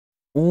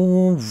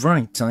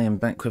Alright, I am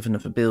back with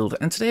another build,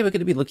 and today we're going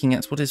to be looking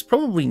at what is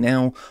probably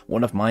now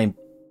one of my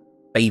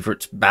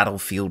favourite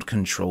battlefield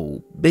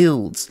control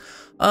builds.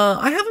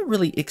 I haven't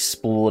really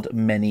explored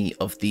many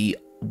of the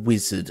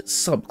wizard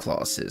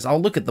subclasses.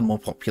 I'll look at the more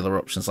popular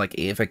options like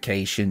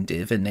evocation,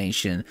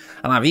 divination,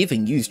 and I've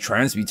even used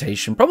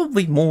transmutation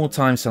probably more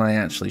times than I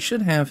actually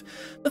should have,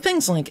 but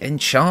things like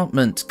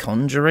enchantment,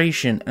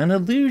 conjuration, and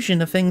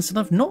illusion are things that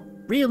I've not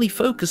really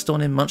focused on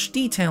in much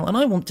detail, and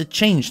I want to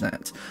change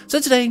that. So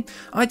today,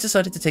 I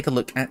decided to take a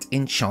look at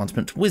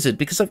Enchantment Wizard,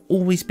 because I've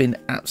always been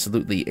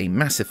absolutely a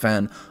massive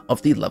fan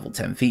of the level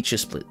 10 feature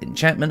split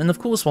enchantment, and of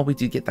course, while we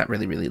do get that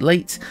really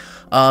late,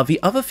 the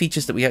other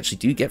features that we actually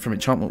do get from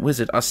Enchantment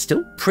Wizard are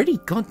still pretty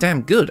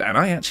goddamn good, and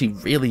I actually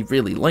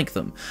really like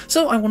them.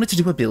 So I wanted to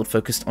do a build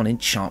focused on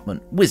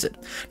Enchantment Wizard.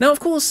 Now, of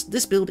course,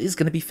 this build is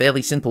going to be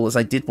fairly simple, as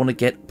I did want to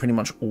get pretty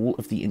much all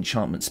of the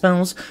enchantment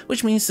spells,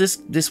 which means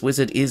this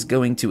wizard is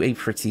going to a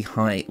pretty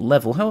high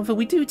level. However,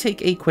 we do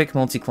take a quick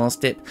multi-class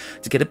dip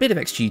to get a bit of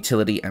extra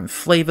utility and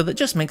flavour that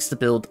just makes the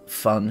build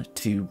fun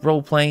to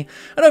roleplay.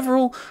 And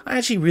overall, I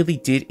actually really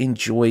did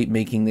enjoy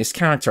making this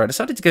character. I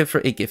decided to go for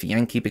a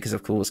Githyanki because,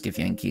 of course,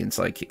 Githyanki and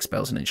Psychic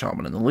spells and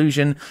enchantment and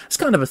illusion. It's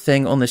kind of a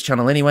thing on this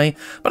channel anyway,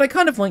 but I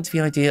kind of liked the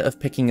idea of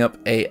picking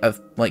up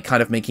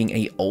kind of making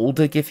a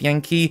older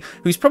Githyanki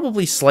who's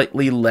probably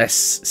slightly less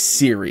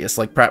serious.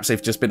 Like, perhaps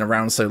they've just been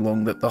around so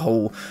long that the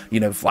whole,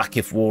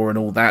 Vlakith War and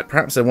all that,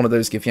 perhaps they're one of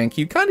those Githyanki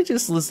who kind of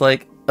just was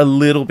like a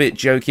little bit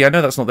jokey. I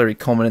know that's not very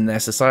common in their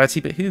society,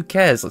 but who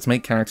cares? Let's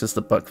make characters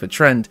that buck the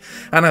trend.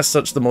 And as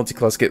such, the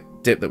multi-class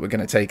dip that we're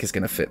going to take is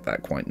going to fit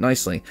that quite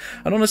nicely.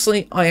 And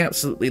honestly, I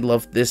absolutely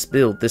love this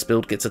build. This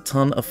build gets a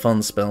ton of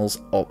fun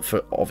spells,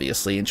 for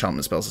obviously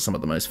enchantment spells are some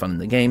of the most fun in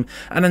the game,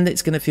 and then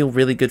it's going to feel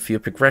really good for your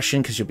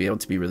progression, because you'll be able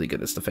to be really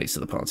good as the face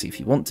of the party if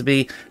you want to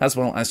be, as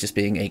well as just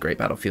being a great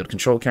battlefield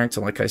control character,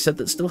 like I said,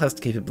 that still has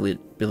the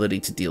capability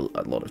to deal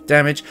a lot of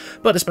damage,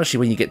 but especially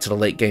when you get to the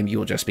late game, you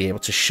will just be able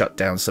to shut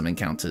down some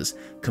encounters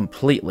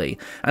completely.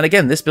 And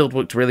again, this build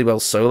worked really well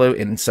solo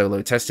in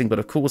solo testing, but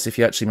of course, if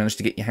you actually manage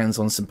to get your hands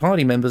on some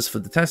party members for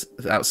the test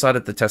outside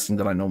of the testing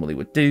that I normally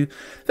would do,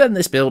 then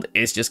this build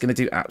is just going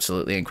to do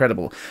absolutely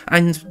incredible.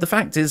 And the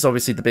fact is,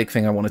 obviously, the big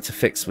thing I wanted to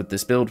fix with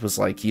this build was,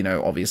 like,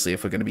 obviously,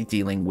 if we're going to be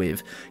dealing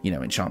with,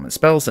 enchantment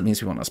spells, that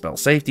means we want our spell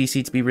save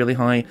DC to be really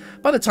high.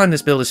 By the time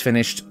this build is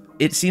finished,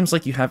 it seems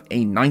like you have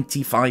a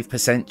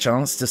 95%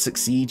 chance to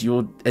succeed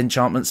your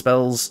enchantment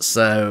spells,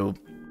 so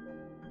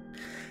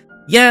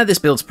yeah, this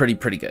build's pretty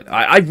good.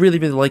 I really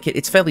like it.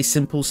 It's fairly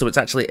simple, so it's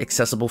actually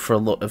accessible for a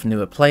lot of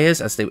newer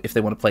players, as if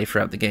they want to play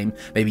throughout the game.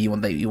 Maybe you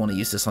want to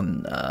use this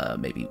on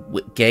maybe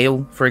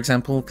Gale, for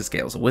example, because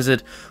Gale's a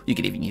wizard. You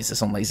could even use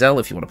this on Lae'zel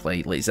if you want to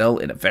play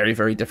Lae'zel in a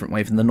very different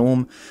way than the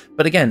norm.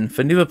 But again,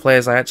 for newer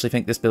players, I actually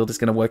think this build is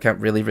going to work out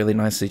really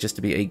nicely, just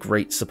to be a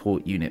great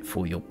support unit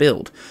for your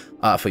build,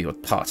 for your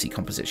party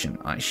composition,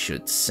 I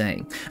should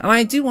say. And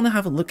I do want to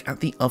have a look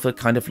at the other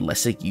kind of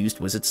lesser used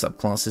wizard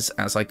subclasses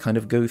as I kind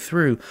of go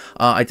through.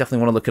 I definitely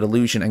want to look at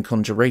illusion and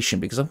conjuration,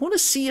 because I want to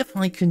see if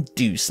I can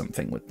do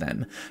something with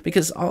them.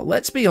 Because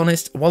let's be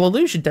honest, while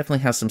illusion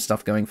definitely has some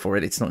stuff going for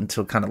it, it's not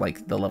until kind of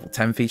like the level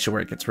 10 feature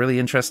where it gets really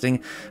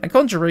interesting. And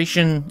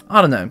conjuration, I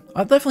don't know,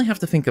 I'll definitely have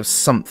to think of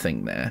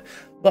something there.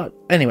 But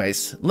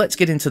anyways, let's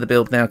get into the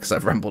build now, because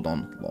I've rambled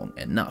on long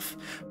enough.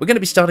 We're going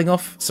to be starting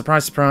off,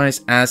 surprise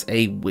surprise, as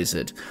a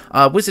wizard.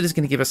 Wizard is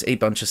going to give us a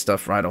bunch of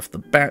stuff right off the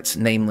bat,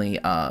 namely,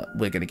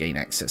 we're going to gain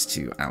access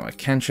to our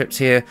cantrips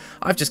here.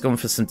 I've just gone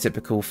for some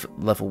typical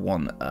level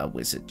 1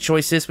 wizard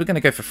choices. We're going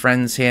to go for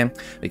friends here,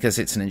 because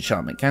it's an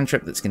enchantment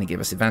cantrip that's going to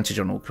give us advantage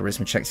on all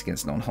charisma checks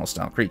against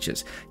non-hostile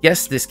creatures.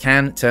 Yes, this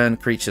can turn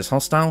creatures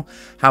hostile,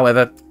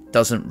 however,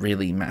 doesn't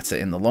really matter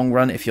in the long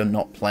run if you're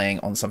not playing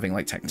on something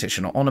like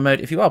Tactician or Honor Mode.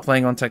 If you are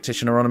playing on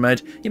Tactician or Honor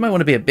Mode, you might want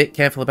to be a bit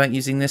careful about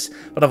using this,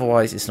 but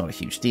otherwise it's not a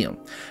huge deal.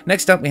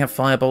 Next up, we have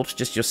Firebolt,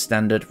 just your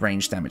standard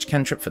range damage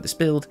cantrip for this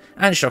build,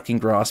 and Shocking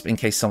Grasp in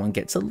case someone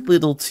gets a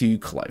little too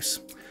close.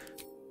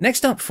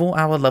 Next up, for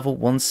our level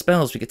 1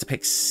 spells, we get to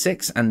pick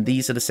 6, and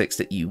these are the 6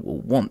 that you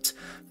will want.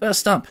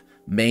 First up,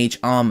 Mage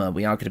Armour.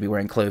 We are going to be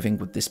wearing clothing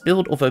with this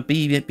build, although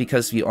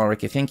because you are a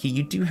Githyanki,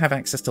 you do have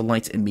access to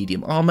light and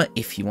medium armor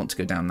if you want to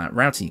go down that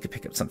route, and you could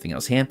pick up something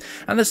else here.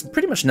 And there's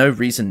pretty much no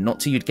reason not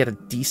to. You'd get a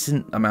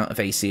decent amount of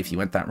AC if you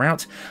went that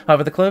route.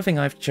 However, the clothing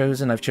I've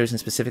chosen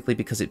specifically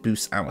because it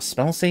boosts our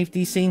spell save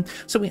DC,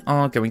 so we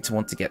are going to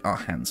want to get our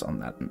hands on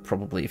that, and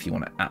probably if you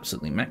want to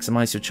absolutely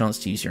maximize your chance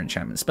to use your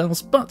enchantment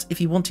spells. But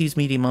if you want to use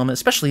medium armor,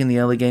 especially in the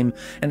early game,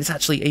 and it's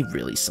actually a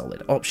really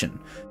solid option.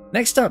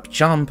 Next up,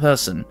 Charm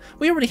Person.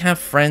 We already have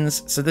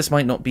friends, so this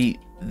might not be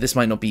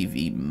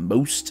the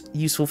most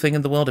useful thing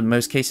in the world in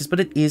most cases,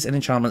 but it is an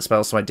enchantment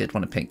spell, so I did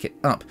want to pick it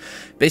up.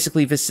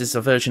 Basically, this is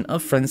a version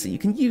of friends that you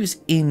can use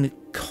in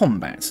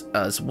combat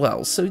as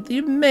well, so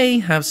you may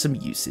have some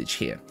usage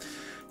here.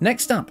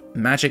 Next up,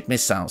 Magic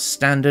Missile,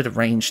 standard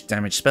ranged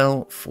damage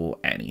spell for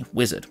any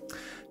wizard.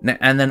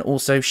 And then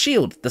also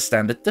Shield, the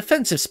standard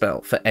defensive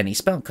spell for any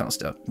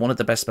spellcaster. One of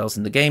the best spells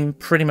in the game,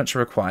 pretty much a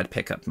required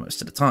pickup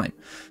most of the time.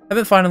 And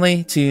then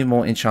finally, 2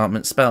 more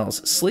enchantment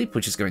spells. Sleep,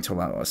 which is going to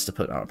allow us to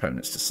put our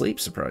opponents to sleep,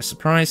 surprise,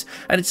 surprise,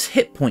 and it's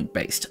hit point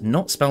based,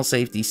 not spell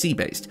save DC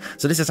based.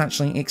 So this is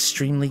actually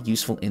extremely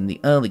useful in the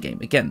early game.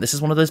 Again, this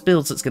is one of those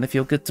builds that's going to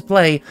feel good to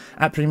play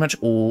at pretty much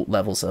all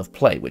levels of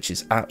play, which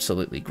is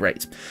absolutely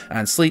great.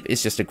 And Sleep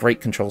is just a great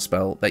control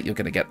spell that you're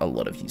going to get a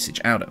lot of usage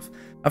out of.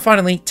 And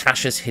finally,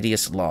 Tasha's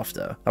Hideous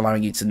Laughter,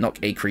 allowing you to knock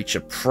a creature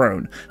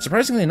prone.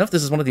 Surprisingly enough,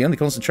 this is one of the only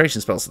concentration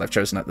spells that I've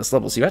chosen at this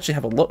level, so you actually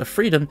have a lot of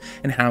freedom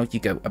in how you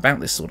go about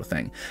this sort of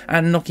thing.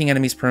 And knocking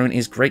enemies prone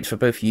is great for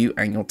both you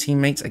and your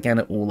teammates, again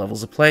at all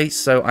levels of play,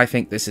 so I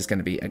think this is going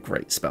to be a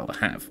great spell to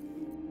have.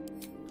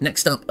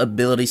 Next up,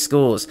 ability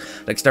scores.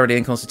 Dexterity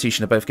and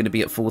Constitution are both going to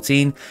be at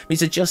 14.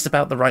 These are just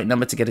about the right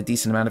number to get a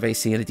decent amount of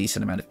AC and a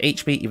decent amount of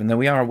HP. Even though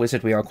we are a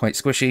wizard, we are quite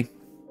squishy.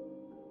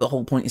 The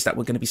whole point is that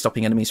we're going to be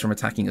stopping enemies from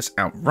attacking us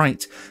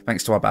outright,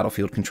 thanks to our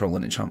battlefield control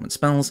and enchantment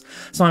spells,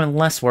 so I'm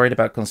less worried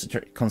about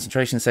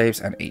concentration saves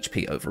and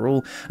HP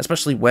overall,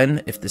 especially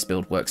when, if this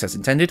build works as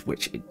intended,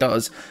 which it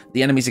does,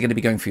 the enemies are going to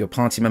be going for your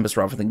party members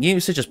rather than you,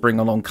 so just bring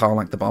along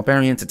Karlach the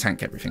Barbarian to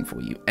tank everything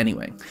for you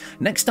anyway.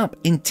 Next up,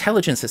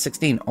 Intelligence at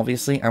 16,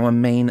 obviously our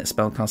main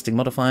spellcasting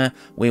modifier.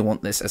 We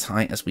want this as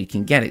high as we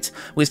can get it.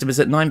 Wisdom is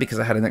at 9 because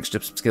I had an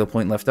extra skill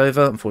point left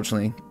over.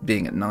 Unfortunately,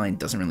 being at 9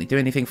 doesn't really do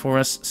anything for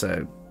us,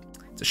 so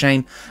a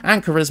shame.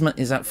 And Charisma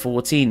is at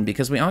 14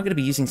 because we are going to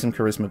be using some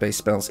charisma based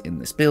spells in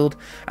this build,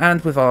 and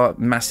with our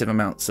massive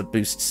amounts of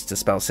boosts to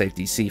spell save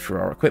DC for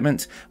our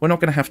equipment, we're not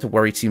going to have to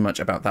worry too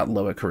much about that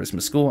lower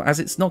charisma score, as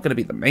it's not going to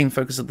be the main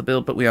focus of the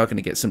build, but we are going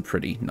to get some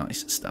pretty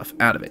nice stuff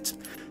out of it.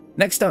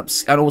 Next up,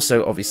 and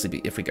also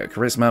obviously if we go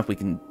charisma, we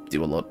can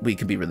do a lot, we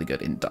can be really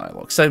good in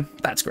dialogue, so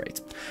that's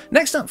great.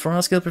 Next up, for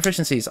our skill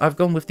proficiencies, I've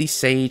gone with the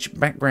Sage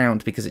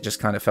background because it just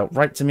kind of felt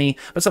right to me,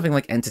 but something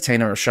like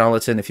Entertainer or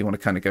Charlatan, if you want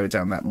to kind of go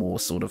down that more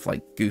sort of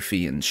like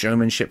goofy and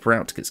showmanship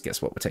route, because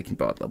guess what, we're taking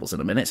Bard levels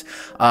in a minute,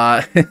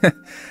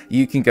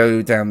 you can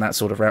go down that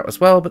sort of route as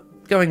well,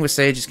 but going with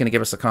Sage is going to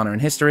give us Arcana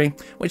and History,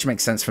 which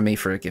makes sense for me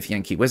for a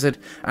Githyanki wizard,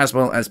 as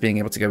well as being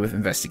able to go with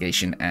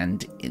Investigation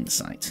and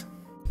Insight.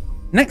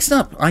 Next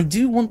up, I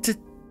do want to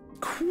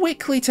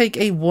quickly take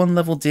a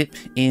 1-level dip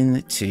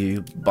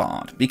into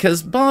Bard,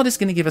 because Bard is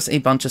going to give us a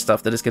bunch of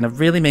stuff that is going to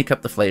really make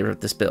up the flavor of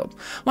this build.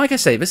 Like I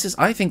say,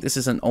 I think this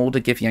is an older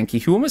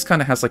Githyanki who almost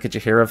kind of has like a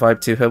Jaheira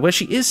vibe to her, where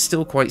she is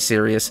still quite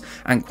serious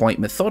and quite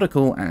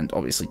methodical and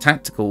obviously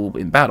tactical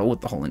in battle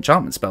with the whole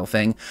enchantment spell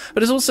thing,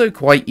 but is also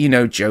quite, you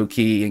know,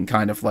 jokey and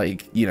kind of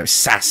like, you know,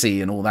 sassy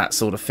and all that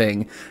sort of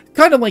thing.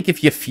 Kind of like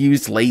if you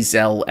fused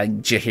Lae'zel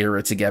and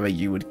Jaheira together,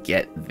 you would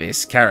get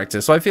this character.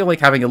 So I feel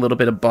like having a little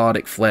bit of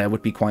bardic flair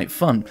would be quite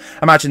fun.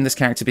 Imagine this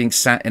character being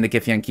sat in a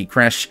Githyanki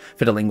creche,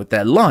 fiddling with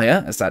their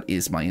lyre, as that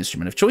is my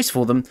instrument of choice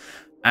for them,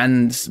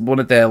 and one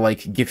of their,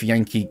 like,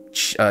 Githyanki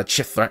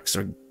Chithrax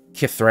or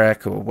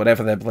Kithrak or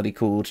whatever they're bloody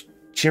called.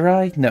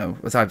 Chirai? No,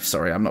 I'm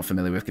sorry, I'm not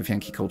familiar with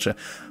Githyanki culture.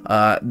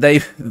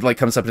 They like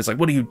comes up and it's like,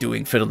 what are you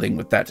doing fiddling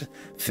with that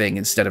thing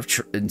instead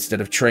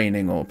of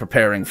training or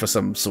preparing for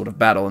some sort of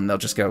battle? And they'll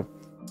just go,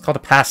 it's called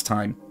a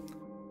pastime.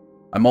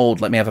 I'm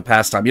old, let me have a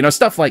pastime. You know,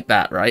 stuff like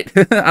that, right?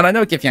 And I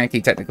know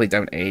Githyanki technically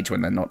don't age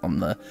when they're not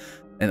on the,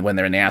 when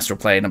they're in the astral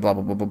plane and blah,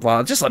 blah, blah, blah,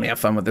 blah. Just let me have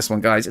fun with this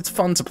one, guys. It's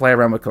fun to play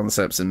around with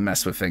concepts and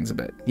mess with things a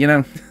bit, you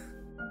know?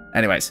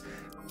 Anyways.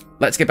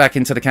 Let's get back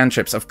into the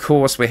cantrips. Of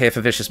course, we're here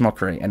for Vicious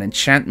Mockery, an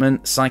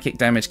enchantment, psychic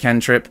damage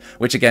cantrip,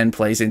 which again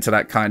plays into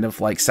that kind of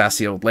like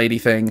sassy old lady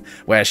thing,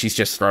 where she's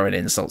just throwing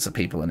insults at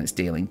people and it's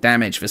dealing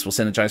damage. This will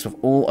synergize with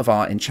all of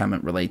our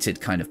enchantment-related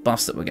kind of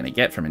buffs that we're going to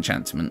get from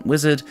Enchantment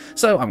Wizard,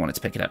 so I wanted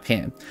to pick it up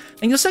here.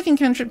 And your second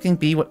cantrip can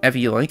be whatever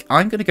you like.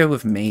 I'm going to go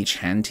with Mage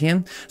Hand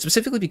here,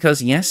 specifically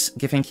because, yes,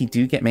 Githyanki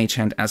do get Mage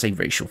Hand as a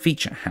racial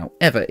feature.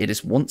 However, it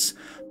is once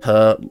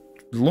per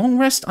long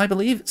rest, I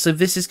believe, so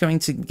this is going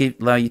to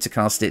allow you to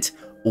cast it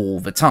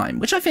all the time,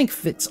 which I think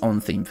fits on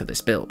theme for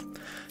this build.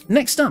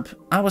 Next up,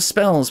 our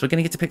spells. We're going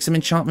to get to pick some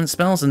enchantment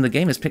spells, and the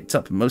game has picked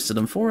up most of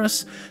them for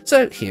us,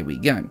 so here we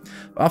go.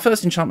 Our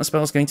first enchantment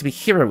spell is going to be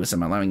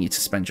Heroism, allowing you to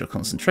spend your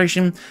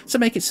concentration to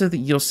make it so that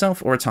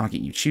yourself or a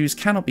target you choose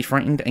cannot be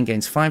frightened and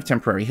gains 5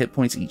 temporary hit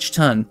points each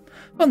turn.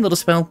 Fun little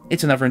spell.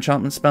 It's another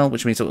enchantment spell,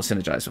 which means it will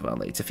synergize with our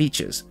later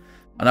features.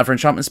 Another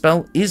enchantment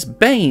spell is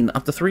Bane.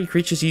 Up to 3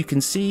 creatures you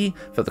can see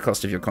for the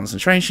cost of your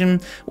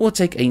concentration, or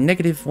take a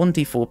negative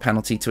 1d4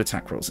 penalty to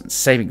attack rolls and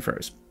saving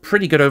throws.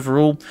 Pretty good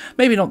overall.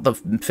 Maybe not the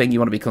thing you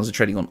want to be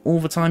concentrating on all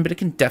the time, but it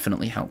can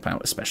definitely help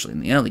out, especially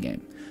in the early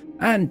game.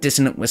 And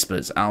Dissonant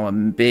Whispers, our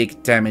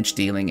big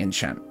damage-dealing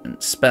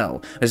enchantment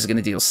spell. This is going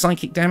to deal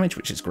psychic damage,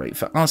 which is great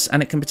for us,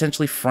 and it can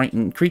potentially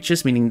frighten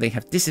creatures, meaning they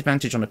have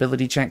disadvantage on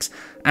ability checks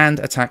and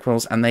attack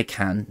rolls, and they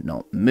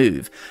cannot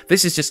move.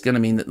 This is just going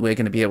to mean that we're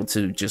going to be able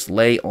to just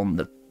lay on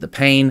the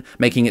pain,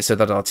 making it so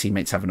that our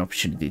teammates have an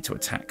opportunity to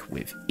attack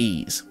with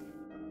ease.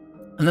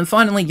 And then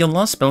finally, your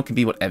last spell can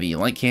be whatever you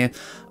like here.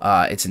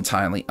 It's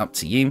entirely up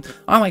to you.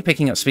 I like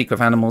picking up Speak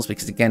with Animals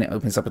because, again, it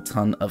opens up a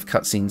ton of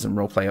cutscenes and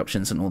roleplay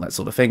options and all that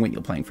sort of thing when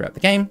you're playing throughout the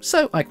game,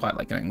 so I quite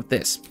like going with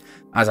this.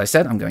 As I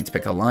said, I'm going to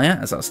pick a lyre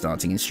as our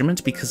starting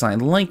instrument because I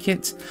like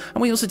it,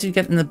 and we also do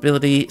get an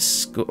ability,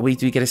 we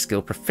do get a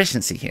skill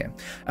proficiency here.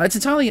 It's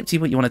entirely up to you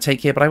what you want to take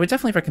here, but I would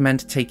definitely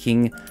recommend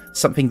taking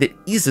something that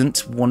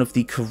isn't one of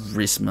the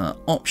charisma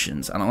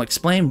options, and I'll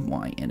explain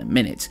why in a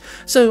minute.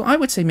 So I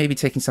would say maybe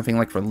taking something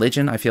like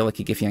religion. I feel like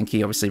a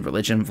Githyanki, obviously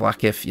religion,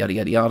 Vlakith, yada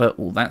yada yada,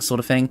 all that sort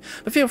of thing,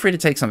 but feel free to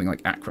take something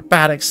like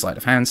acrobatics, sleight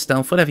of hand,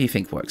 stealth, whatever you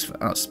think works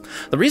for us.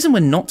 The reason we're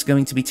not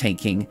going to be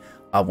taking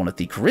one of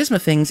the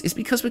charisma things is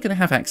because we're going to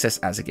have access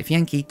as a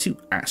Githyanki to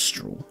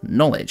astral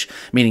knowledge,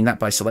 meaning that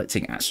by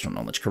selecting astral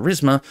knowledge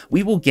charisma,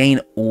 we will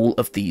gain all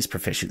of these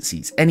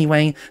proficiencies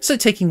anyway, so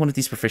taking one of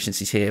these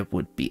proficiencies here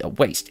would be a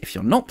waste. If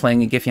you're not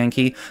playing a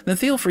Githyanki, then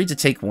feel free to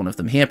take one of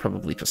them here,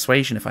 probably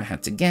persuasion if I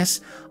had to guess.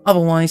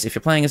 Otherwise, if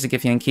you're playing as a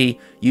Githyanki,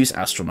 use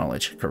astral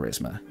knowledge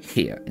charisma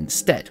here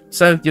instead.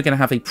 So you're going to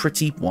have a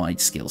pretty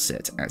wide skill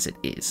set as it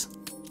is.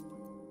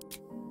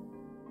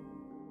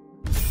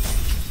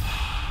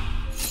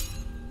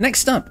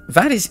 Next up,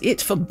 that is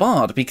it for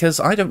Bard, because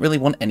I don't really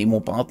want any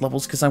more Bard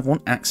levels because I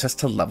want access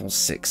to level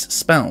 6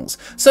 spells.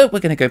 So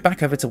we're going to go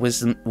back over to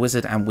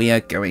Wizard and we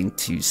are going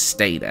to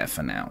stay there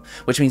for now,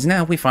 which means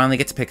now we finally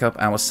get to pick up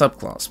our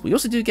subclass. We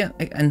also do get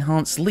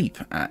Enhanced Leap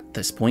at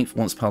this point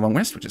once per long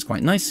rest, which is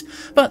quite nice,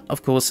 but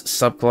of course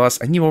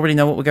subclass, and you already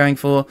know what we're going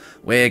for.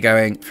 We're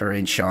going for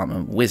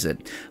Enchantment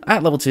Wizard.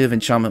 At level 2 of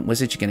Enchantment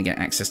Wizard, you're going to get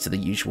access to the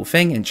usual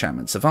thing,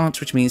 Enchantment Savant,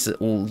 which means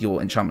that all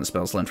your enchantment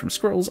spells learned from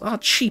scrolls are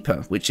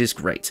cheaper, which is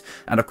great.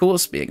 And of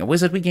course, being a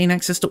wizard, we gain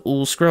access to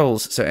all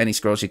scrolls, so any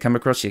scrolls you come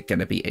across, you're going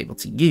to be able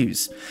to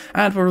use.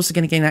 And we're also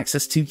going to gain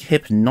access to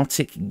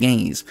Hypnotic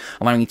Gaze,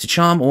 allowing you to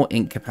charm or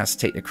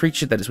incapacitate a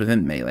creature that is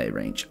within melee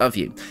range of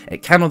you.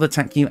 It cannot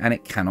attack you, and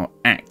it cannot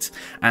act.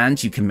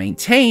 And you can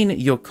maintain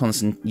your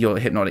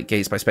Hypnotic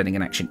Gaze by spending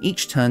an action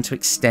each turn to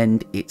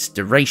extend its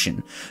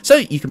duration. So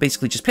you can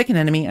basically just pick an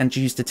enemy and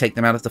choose to take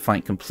them out of the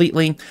fight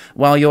completely,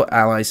 while your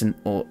allies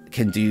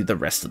can do the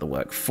rest of the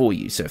work for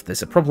you. So if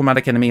there's a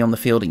problematic enemy on the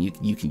field and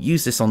you can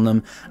use this on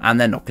them, and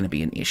they're not going to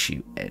be an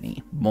issue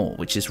anymore,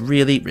 which is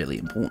really, really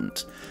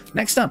important.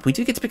 Next up, we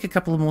do get to pick a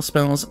couple of more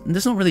spells.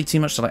 There's not really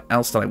too much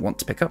else that I want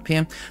to pick up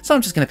here, so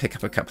I'm just going to pick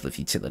up a couple of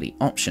utility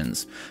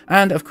options.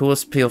 And of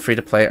course, feel free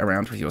to play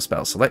around with your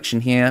spell selection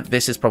here.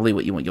 This is probably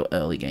what you want your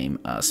early game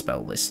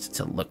spell list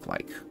to look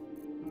like.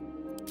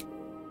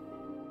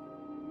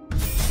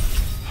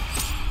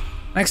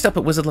 Next up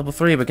at Wizard level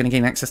 3, we're going to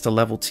gain access to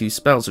level 2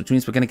 spells, which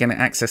means we're going to gain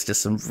access to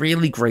some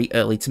really great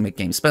early to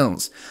mid-game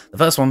spells. The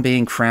first one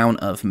being Crown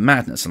of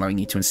Madness, allowing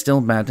you to instill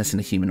madness in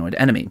a humanoid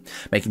enemy,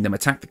 making them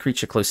attack the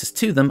creature closest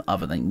to them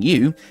other than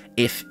you,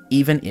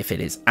 even if it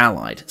is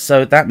allied.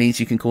 So that means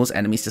you can cause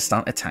enemies to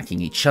start attacking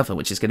each other,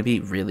 which is going to be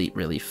really,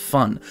 really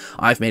fun.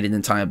 I've made an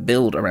entire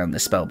build around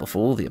this spell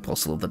before, the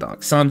Apostle of the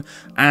Dark Sun,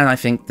 and I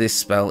think this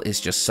spell is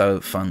just so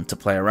fun to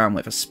play around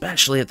with,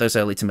 especially at those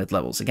early to mid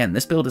levels. Again,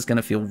 this build is going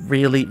to feel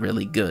really,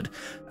 really good.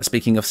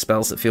 Speaking of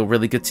spells that feel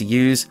really good to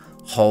use,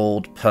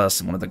 Hold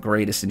Person, one of the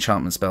greatest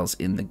enchantment spells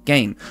in the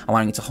game,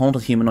 allowing you to hold a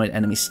humanoid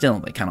enemy still.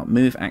 They cannot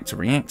move, act, or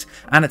react,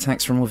 and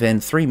attacks from within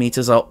 3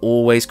 meters are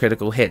always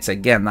critical hits.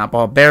 Again, that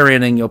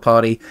barbarian in your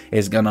party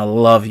is gonna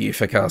love you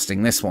for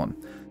casting this one.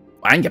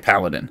 And your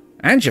paladin,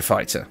 and your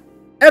fighter.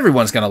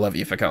 Everyone's going to love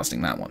you for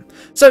casting that one.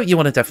 So you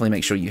want to definitely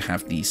make sure you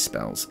have these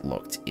spells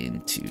locked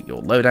into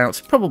your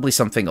loadout. Probably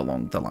something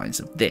along the lines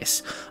of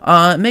this.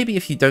 Maybe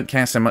if you don't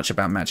care so much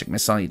about Magic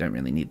Missile, you don't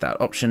really need that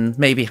option.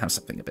 Maybe have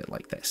something a bit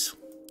like this.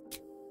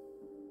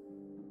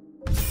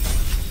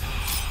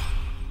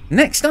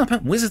 Next up,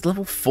 at Wizard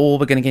level 4,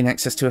 we're going to gain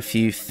access to a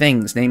few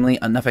things, namely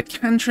another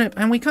cantrip,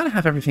 and we kind of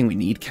have everything we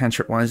need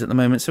cantrip-wise at the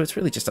moment, so it's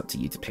really just up to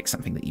you to pick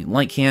something that you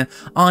like here.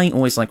 I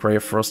always like Ray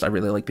of Frost. I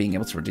really like being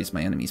able to reduce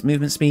my enemy's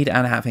movement speed,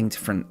 and having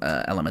different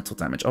elemental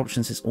damage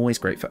options is always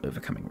great for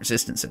overcoming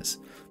resistances.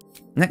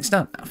 Next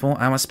up, for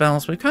our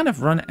spells, we've kind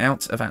of run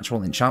out of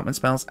actual enchantment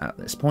spells at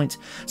this point,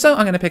 so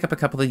I'm going to pick up a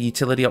couple of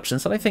utility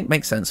options that I think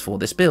make sense for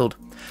this build.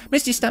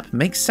 Misty Step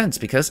makes sense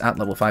because at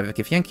level 5 of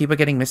Githyanki, we're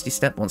getting Misty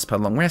Step once per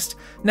long rest.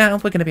 Now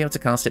we're going to be able to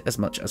cast it as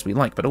much as we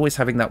like, but always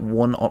having that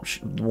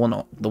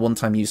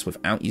one-time use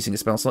without using a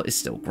spell slot is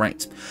still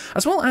great.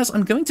 As well as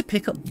I'm going to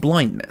pick up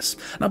Blindness.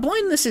 Now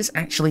Blindness is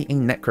actually a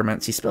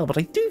necromancy spell, but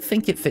I do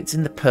think it fits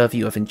in the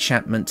purview of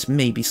enchantment,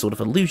 maybe sort of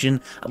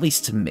illusion, at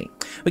least to me.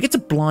 We get to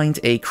blind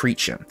a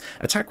creature.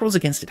 Attack rolls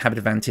against it have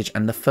advantage,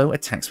 and the foe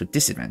attacks with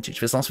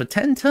disadvantage. This lasts for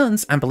 10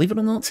 turns, and believe it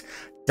or not,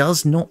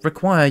 does not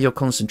require your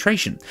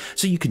concentration.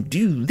 So you can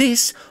do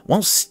this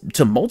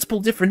to multiple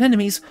different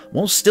enemies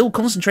while still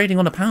concentrating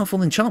on a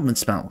powerful enchantment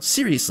spell.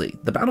 Seriously,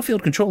 the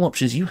battlefield control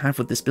options you have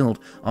with this build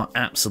are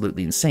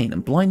absolutely insane,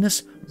 and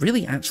Blindness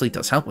really actually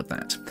does help with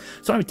that.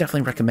 So I would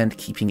definitely recommend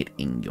keeping it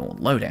in your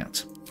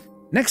loadout.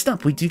 Next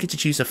up, we do get to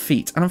choose a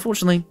feat, and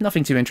unfortunately,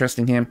 nothing too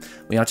interesting here.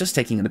 We are just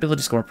taking an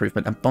ability score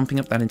improvement and bumping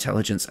up that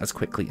intelligence as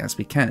quickly as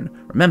we can.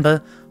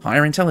 Remember,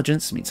 higher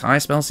intelligence means higher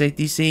spell save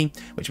DC,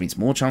 which means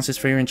more chances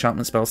for your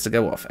enchantment spells to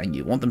go off, and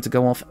you want them to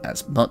go off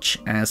as much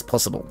as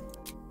possible.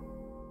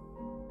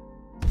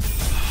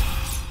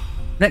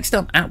 Next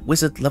up, at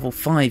Wizard level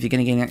 5, you're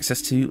going to gain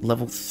access to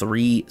level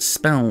 3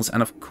 spells,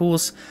 and of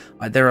course,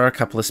 there are a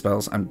couple of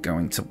spells I'm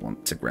going to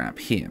want to grab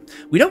here.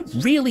 We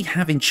don't really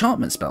have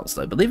enchantment spells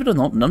though, believe it or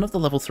not, none of the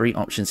level 3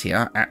 options here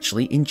are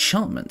actually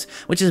enchantment,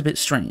 which is a bit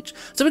strange.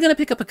 So we're going to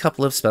pick up a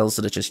couple of spells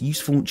that are just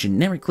useful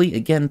generically,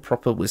 again,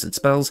 proper wizard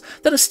spells,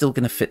 that are still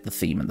going to fit the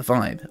theme and the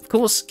vibe. Of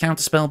course,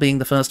 counterspell being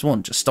the first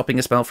one, just stopping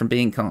a spell from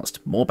being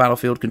cast. More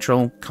battlefield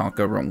control, can't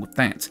go wrong with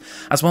that.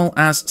 As well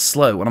as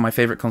slow, one of my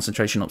favourite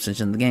concentration options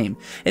in the game.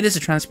 It is a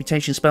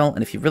transmutation spell,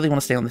 and if you really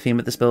want to stay on the theme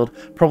of this build,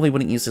 probably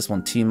wouldn't use this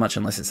one too much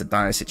unless it's a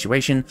dire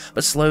situation,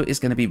 but slow is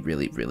going to be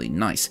really, really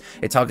nice.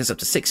 It targets up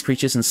to 6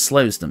 creatures and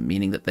slows them,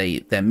 meaning that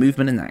their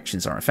movement and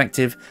actions are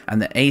effective,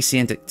 and their AC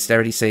and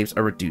dexterity saves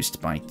are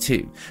reduced by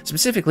 2.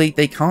 Specifically,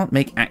 they can't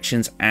make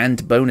actions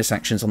and bonus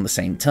actions on the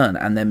same turn,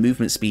 and their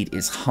movement speed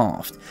is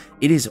halved.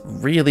 It is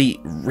really,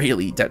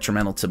 really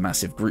detrimental to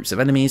massive groups of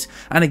enemies,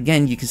 and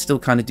again, you can still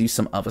kind of do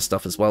some other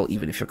stuff as well,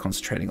 even if you're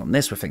concentrating on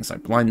this with things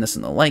like blindness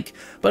and the like,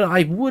 but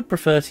I would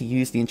prefer to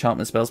use the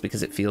enchantment spells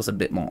because it feels a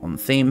bit more on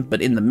theme.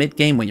 But in the mid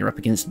game, when you're up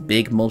against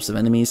big mobs of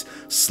enemies,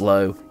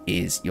 slow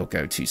is your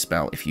go-to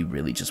spell if you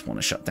really just want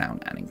to shut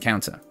down an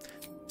encounter.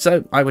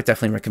 So I would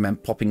definitely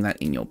recommend popping that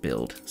in your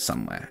build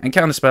somewhere, and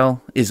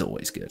counterspell is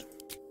always good.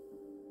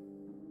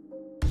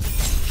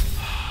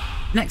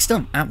 Next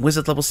up, at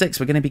Wizard level 6,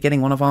 we're going to be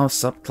getting one of our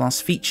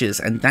subclass features,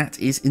 and that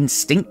is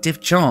Instinctive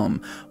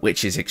Charm,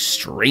 which is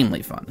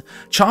extremely fun.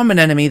 Charm an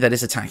enemy that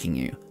is attacking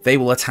you. They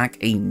will attack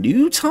a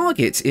new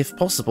target, if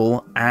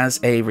possible, as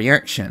a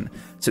reaction.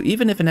 So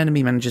even if an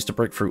enemy manages to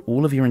break through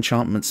all of your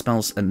enchantment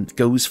spells and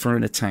goes for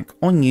an attack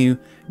on you,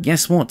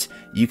 guess what?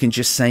 You can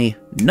just say,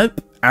 nope,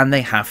 and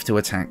they have to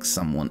attack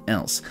someone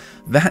else.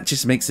 That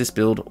just makes this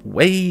build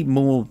way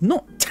more,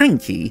 not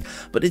tanky,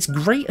 but it's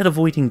great at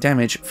avoiding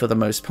damage for the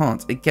most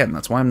part. Again,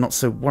 that's why I'm not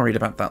so worried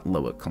about that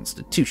lower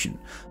constitution.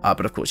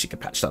 But of course you can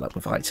patch that up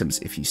with items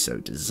if you so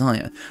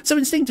desire. So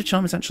Instinctive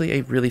Charm is actually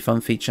a really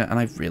fun feature, and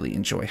I really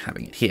enjoy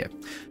having it here.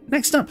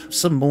 Next up,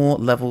 some more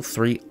level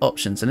 3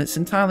 options, and it's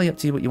entirely up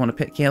to you what you want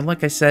to pick here.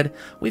 Like I said,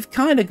 we've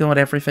kind of got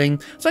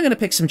everything, so I'm going to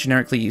pick some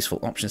generically useful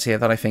options here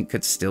that I think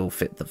could still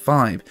fit the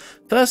vibe.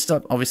 First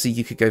up, obviously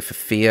you could go for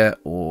Fear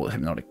or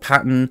Hypnotic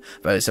Pattern.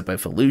 Those are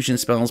both illusion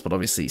spells, but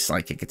obviously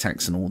psychic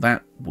attacks and all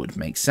that would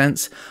make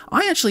sense.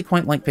 I actually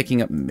quite like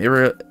picking up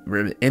Mirror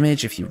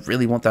Image if you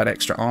really want that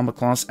extra armor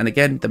class, and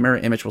again, the Mirror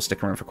Image will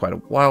stick around for quite a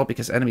while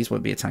because enemies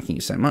won't be attacking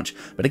you so much,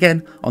 but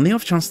again, on the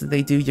off chance that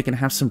they do, you're going to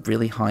have some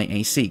really high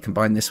AC.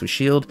 Combine this with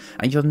Shield,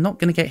 and you're not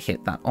going to get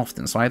hit that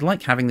often, so I'd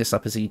like having this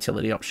up as a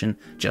utility option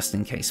just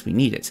in case we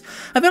need it.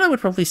 And then I would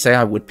probably say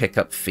I would pick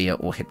up Fear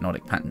or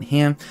Hypnotic Pattern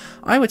here.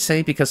 I would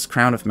say because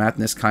Crown of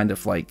Madness kind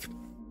of like,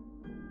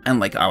 and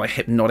like our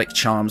hypnotic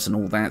charms and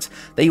all that,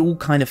 they all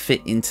kind of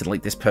fit into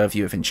like this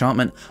purview of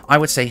enchantment. I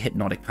would say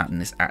Hypnotic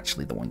Pattern is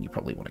actually the one you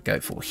probably want to go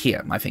for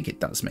here. I think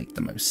it does make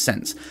the most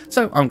sense.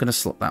 So I'm going to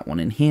slot that one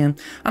in here.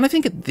 And I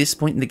think at this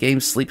point in the game,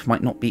 Sleep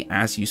might not be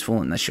as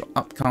useful unless you're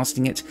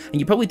upcasting it, and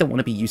you probably don't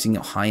want to be using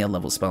your higher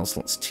level spell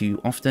slots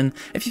too often.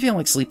 If you feel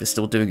like Sleep is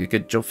still doing a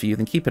good job for you,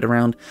 then keep it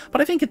around.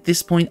 But I think at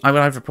this point, I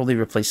would either probably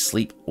replace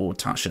Sleep or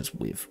Tasha's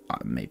with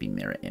maybe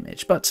Mirror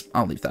Image, but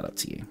I'll leave that up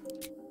to you.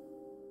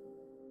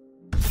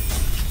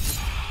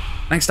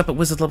 Next up at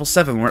Wizard level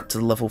 7, we're up to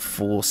level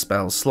 4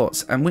 spell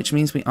slots, and which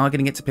means we are going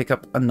to get to pick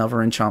up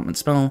another enchantment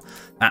spell,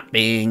 that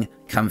being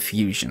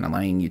Confusion,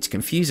 allowing you to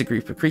confuse a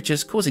group of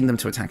creatures, causing them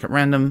to attack at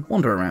random,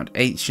 wander around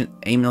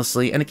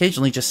aimlessly, and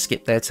occasionally just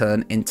skip their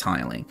turn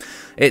entirely.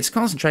 Its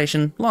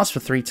concentration lasts for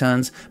 3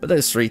 turns, but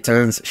those 3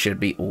 turns should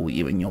be all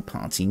you and your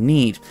party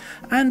need.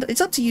 And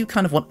it's up to you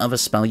kind of what other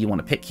spell you want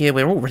to pick here.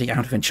 We're already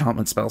out of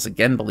enchantment spells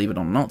again, believe it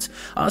or not,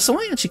 so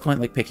I actually quite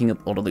like picking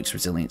up Autoluke's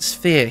Resilient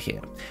Sphere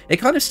here. It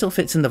kind of still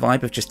fits in the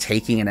vibe of just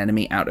taking an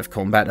enemy out of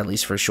combat, at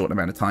least for a short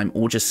amount of time,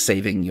 or just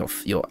saving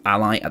your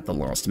ally at the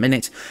last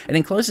minute. It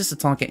encloses the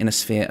target in a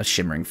sphere of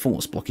shimmering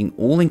force, blocking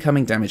all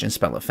incoming damage and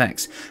spell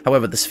effects.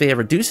 However, the sphere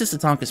reduces the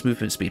target's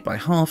movement speed by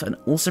half and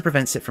also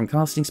prevents it from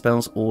casting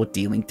spells or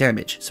dealing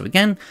damage. So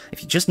again,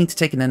 if you just need to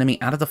take an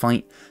enemy out of the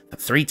fight for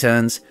 3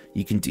 turns,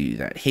 you can do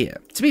that here.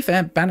 To be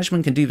fair,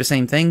 Banishment can do the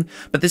same thing,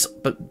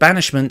 but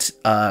Banishment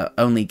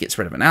only gets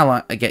rid of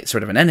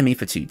an enemy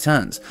for 2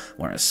 turns,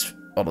 whereas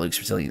Autoluke's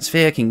Resilient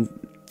Sphere can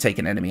take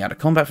an enemy out of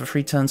combat for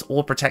 3 turns,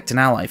 or protect an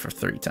ally for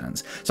 3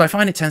 turns. So I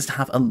find it tends to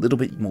have a little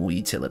bit more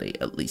utility,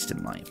 at least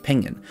in my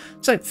opinion.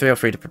 So feel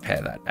free to prepare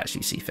that as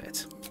you see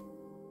fit.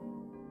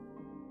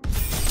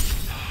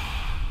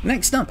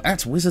 Next up,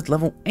 at Wizard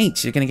level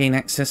 8, you're going to gain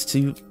access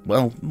to,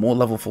 well, more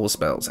level 4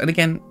 spells. And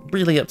again,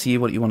 really up to you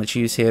what you want to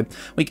choose here.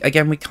 We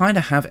kind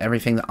of have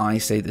everything that I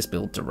say this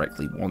build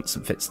directly wants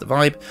and fits the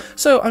vibe.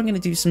 So I'm going to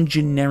do some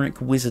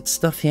generic wizard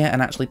stuff here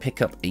and actually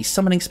pick up a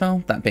summoning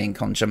spell, that being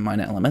Conjure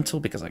Minor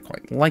Elemental, because I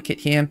quite like it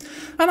here.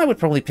 And I would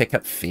probably pick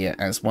up Fear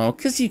as well,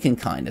 because you can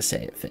kind of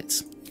say it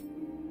fits.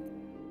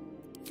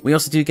 We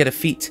also do get a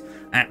feat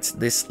at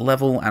this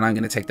level, and I'm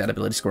going to take that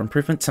ability score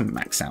improvement to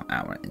max out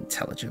our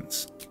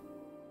intelligence.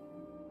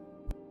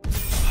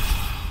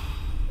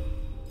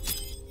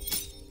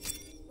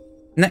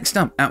 Next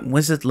up, at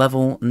Wizard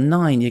level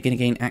 9, you're going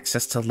to gain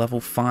access to level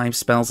 5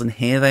 spells, and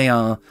here they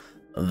are,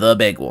 the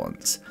big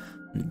ones.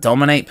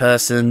 Dominate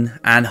Person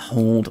and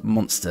Hold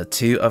Monster,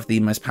 2 of the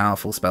most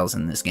powerful spells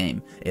in this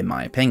game, in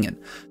my opinion.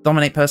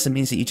 Dominate Person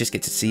means that you just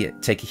get to see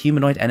it take a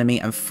humanoid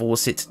enemy and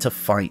force it to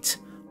fight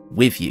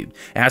with you.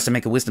 It has to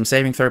make a wisdom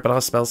saving throw, but our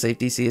spell save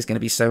DC is going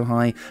to be so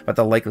high that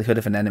the likelihood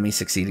of an enemy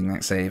succeeding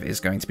that save is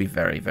going to be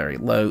very, very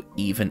low,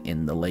 even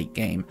in the late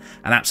game.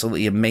 An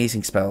absolutely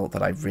amazing spell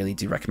that I really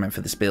do recommend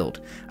for this build.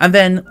 And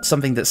then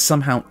something that's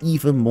somehow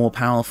even more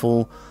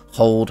powerful,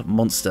 Hold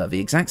Monster. The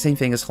exact same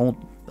thing as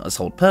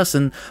Hold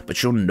Person,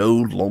 but you're no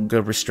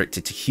longer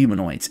restricted to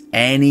humanoids.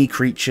 Any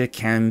creature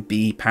can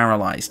be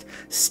paralyzed.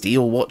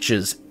 Steel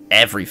Watchers,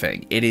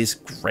 everything. It is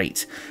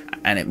great.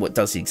 And it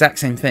does the exact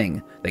same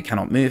thing. They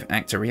cannot move,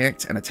 act, or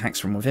react, and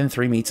attacks from within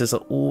 3 meters are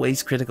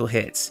always critical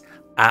hits.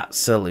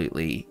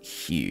 Absolutely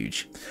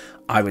huge.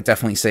 I would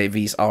definitely say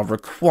these are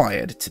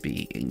required to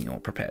be in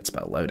your prepared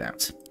spell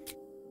loadout.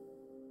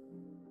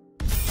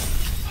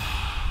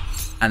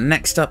 And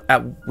next up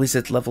at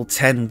Wizard level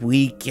 10,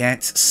 we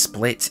get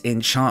Split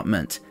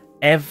Enchantment.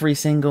 Every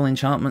single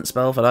enchantment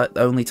spell that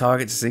only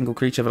targets a single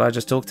creature that I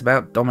just talked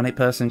about, Dominate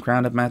Person,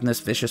 Crown of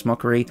Madness, Vicious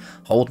Mockery,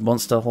 Hold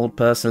Monster, Hold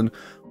Person,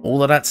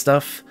 all of that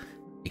stuff,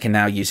 you can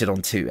now use it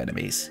on 2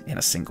 enemies in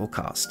a single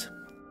cast.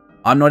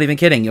 I'm not even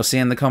kidding, you'll see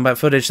in the combat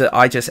footage that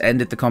I just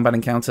ended the combat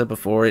encounter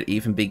before it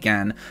even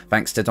began,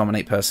 thanks to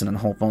Dominate Person and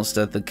Hold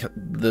Monster.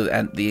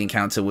 The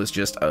encounter was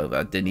just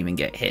over, didn't even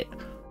get hit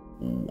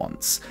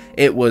once.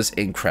 It was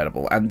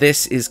incredible, and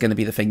this is going to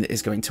be the thing that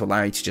is going to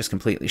allow you to just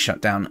completely shut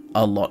down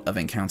a lot of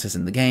encounters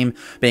in the game,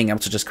 being able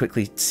to just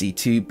quickly see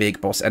 2 big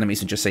boss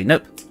enemies and just say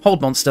nope,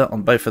 Hold Monster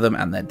on both of them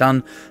and they're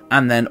done.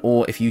 And then,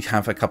 or if you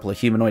have a couple of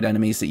humanoid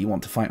enemies that you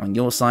want to fight on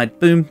your side,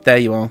 boom, there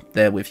you are,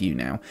 they're with you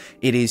now.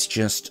 It is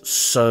just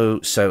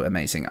so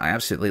amazing. I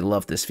absolutely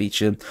love this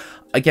feature.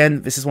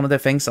 Again, this is one of the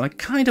things that I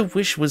kind of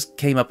wish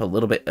came up a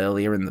little bit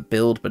earlier in the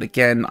build, but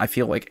again, I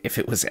feel like if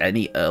it was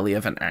any earlier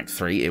than Act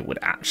 3, it would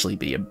actually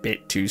be a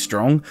bit too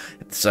strong,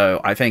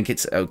 so I think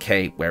it's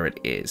okay where it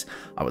is.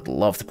 I would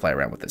love to play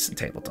around with this in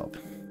tabletop.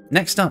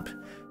 Next up,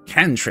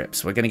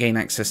 cantrips. We're going to gain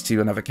access to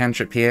another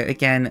cantrip here.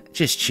 Again,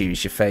 just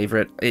choose your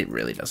favourite, it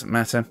really doesn't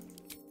matter.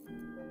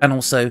 And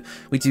also,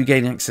 we do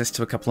gain access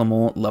to a couple of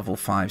more level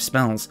 5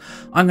 spells.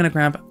 I'm going to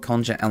grab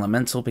Conjure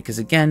Elemental because,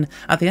 again,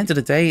 at the end of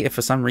the day, if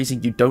for some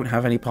reason you don't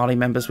have any party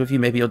members with you,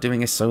 maybe you're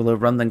doing a solo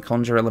run, then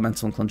Conjure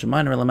Elemental and Conjure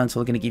Minor Elemental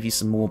are going to give you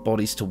some more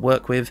bodies to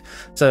work with.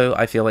 So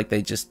I feel like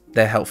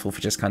they're helpful for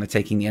just kind of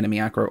taking the enemy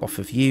aggro off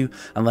of you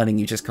and letting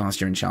you just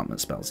cast your enchantment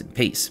spells in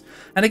peace.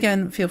 And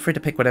again, feel free to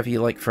pick whatever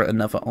you like for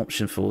another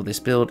option for this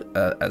build.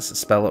 As a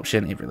spell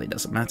option, it really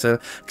doesn't matter.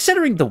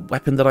 Considering the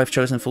weapon that I've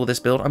chosen for this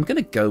build, I'm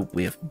going to go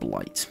with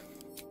Blight.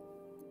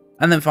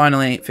 And then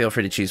finally, feel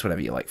free to choose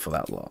whatever you like for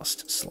that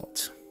last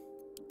slot.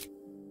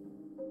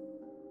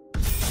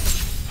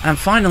 And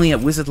finally,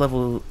 at Wizard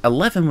level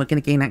 11, we're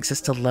going to gain access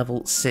to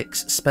level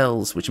 6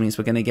 spells, which means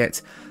we're going to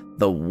get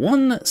the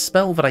one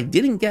spell that I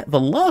didn't get the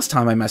last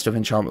time I messed with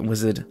Enchantment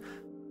Wizard,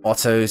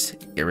 Otto's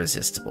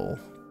Irresistible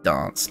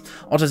Dance.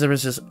 Otto's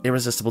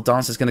Irresistible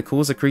Dance is going to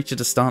cause a creature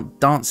to start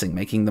dancing,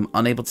 making them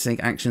unable to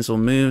take actions or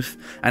move,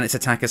 and its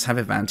attackers have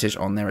advantage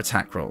on their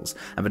attack rolls,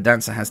 and the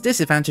dancer has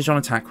disadvantage on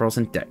attack rolls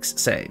and dex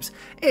saves.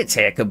 It's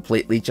here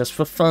completely just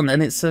for fun,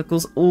 and it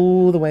circles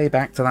all the way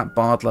back to that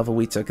bard level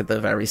we took at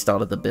the very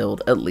start of the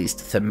build, at least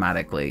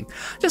thematically.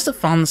 Just a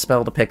fun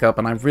spell to pick up,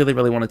 and I really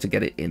wanted to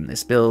get it in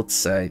this build,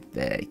 so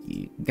there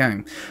you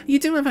go. You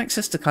do have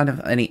access to kind of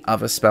any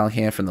other spell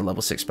here from the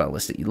level 6 spell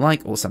list that you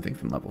like, or something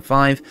from level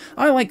 5.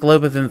 I like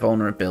Globe of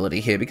Invulnerability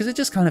here because it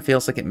just kind of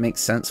feels like it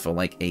makes sense for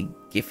like a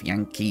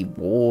Githyanki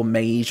War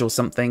Mage or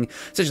something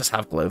to just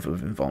have Globe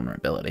of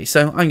Invulnerability,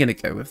 so I'm going to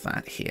go with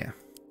that here.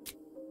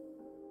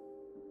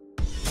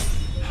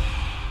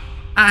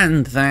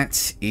 And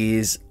that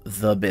is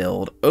the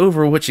build.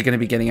 Overall, what you're going to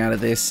be getting out of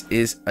this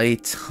is a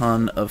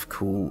ton of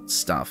cool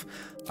stuff.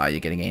 You're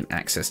going to gain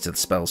access to the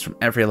spells from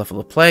every level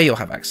of play. You'll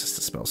have access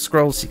to spell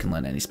scrolls, so you can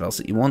learn any spells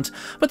that you want.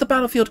 But the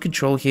battlefield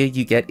control here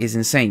you get is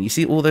insane. You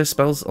see all those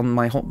spells on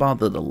my hotbar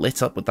that are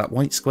lit up with that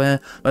white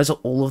square? Those are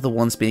all of the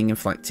ones being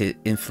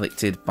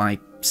inflicted by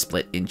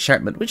split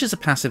enchantment, which is a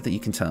passive that you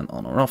can turn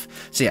on or off.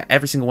 So yeah,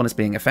 every single one is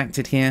being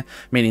affected here,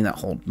 meaning that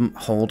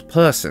hold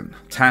person,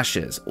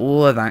 Tasha's,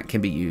 all of that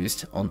can be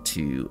used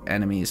onto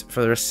enemies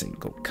for a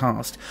single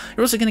cast.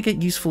 You're also going to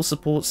get useful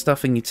support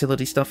stuff and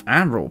utility stuff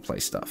and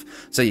roleplay stuff.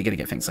 So you're going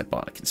to get things like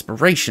Bardic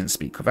Inspiration,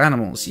 Speak of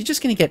Animals, you're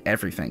just going to get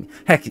everything.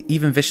 Heck,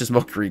 even Vicious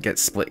Mockery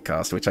gets split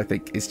cast, which I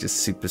think is just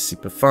super,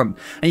 super fun.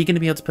 And you're going to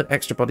be able to put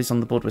extra bodies on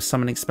the board with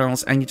summoning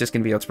spells, and you're just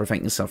going to be able to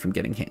prevent yourself from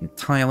getting hit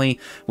entirely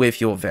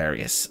with your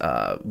various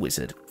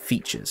wizard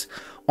features.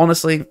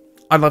 Honestly,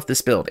 I love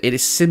this build. It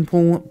is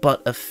simple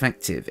but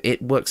effective.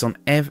 It works on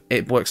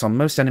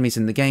most enemies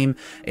in the game.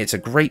 It's a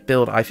great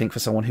build, I think, for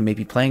someone who may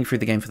be playing through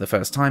the game for the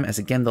first time, as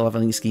again, the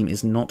leveling scheme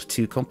is not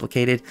too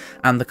complicated,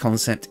 and the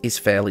concept is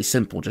fairly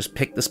simple. Just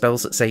pick the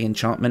spells that say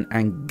enchantment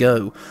and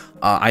go.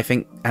 I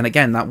think, and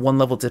again, that one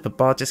level dipper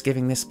bar just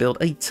giving this build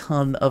a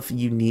ton of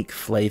unique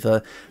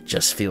flavor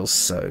just feels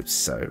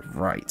so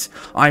right.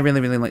 I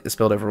really like this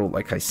build overall,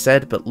 like I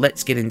said, but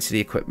let's get into the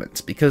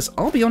equipment, because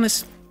I'll be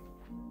honest,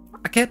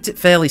 I kept it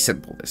fairly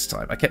simple this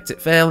time.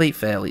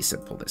 Fairly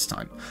simple this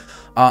time.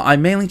 I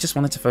mainly just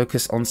wanted to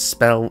focus on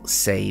spell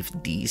save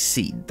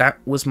DC. That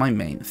was my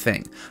main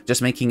thing.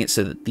 Just making it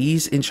so that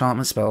these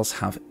enchantment spells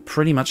have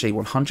pretty much a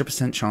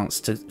 100%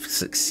 chance to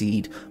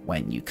succeed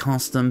when you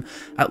cast them,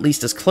 at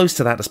least as close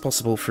to that as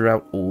possible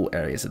throughout all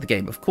areas of the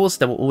game. Of course,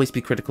 there will always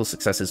be critical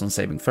successes on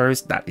saving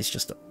throws. That is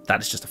just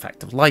a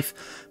fact of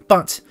life,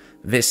 but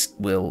this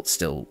will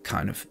still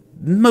kind of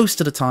most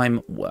of the time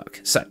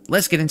work. So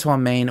let's get into our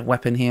main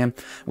weapon here,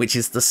 which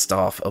is the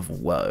Staff of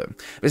Woe.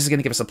 This is going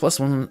to give us a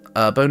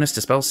 +1 bonus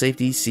to spell save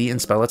DC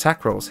and spell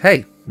attack rolls.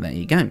 Hey, there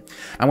you go.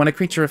 And when a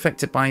creature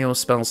affected by your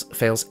spells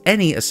fails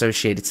any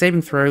associated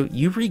saving throw,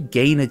 you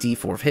regain a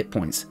d4 of hit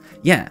points.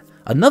 Yeah,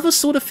 another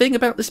sort of thing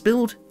about this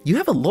build, you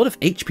have a lot of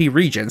HP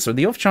regen, so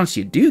the off chance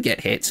you do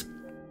get hit,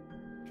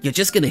 you're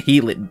just going to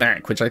heal it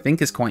back, which I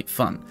think is quite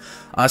fun.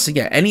 So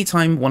yeah,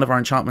 anytime one of our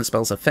enchantment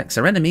spells affects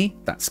our enemy,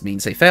 that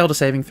means they failed a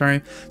saving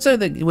throw, so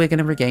that we're going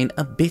to regain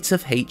a bit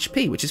of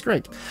HP, which is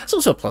great. It's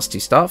also a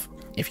 +2 staff.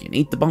 If you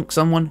need to bonk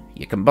someone,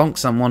 you can bonk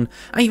someone,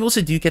 and you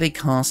also do get a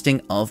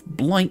casting of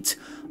Blight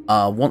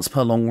once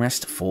per long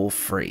rest for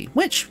free,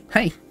 which,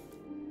 hey,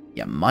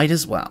 you might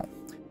as well.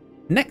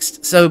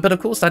 Next, but of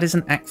course that is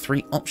an Act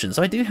 3 option,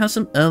 so I do have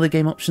some early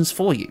game options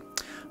for you.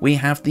 We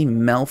have the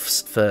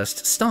Melf's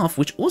First Staff,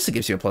 which also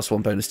gives you a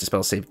 +1 bonus to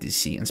spell save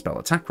DC and spell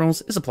attack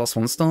rolls, is a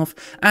 +1 staff,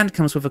 and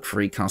comes with a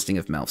free casting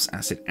of Melf's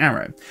Acid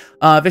Arrow.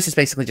 This is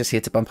basically just here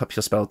to bump up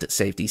your spell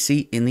save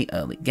DC in the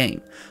early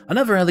game.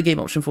 Another early game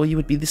option for you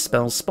would be the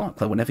spell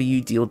Sparkler. Whenever you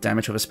deal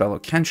damage with a spell or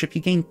cantrip,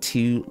 you gain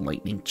 2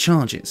 lightning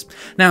charges.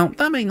 Now,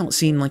 that may not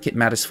seem like it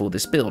matters for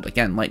this build.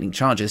 Again, lightning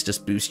charges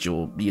just boost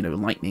your,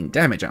 lightning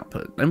damage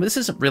output, and this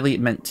isn't really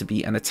meant to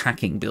be an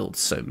attacking build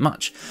so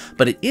much,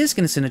 but it is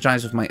going to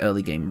synergize with my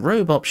early game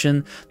robe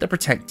option, the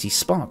Protecty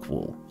Spark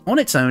Wall. On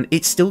its own,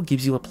 it still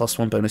gives you a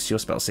 +1 bonus to your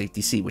spell save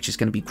DC, which is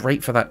going to be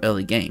great for that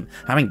early game.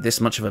 Having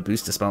this much of a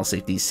boost to spell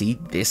save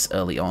DC this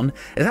early on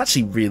is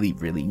actually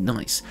really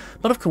nice.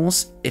 But of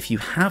course, if you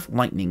have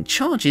lightning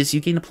charges, you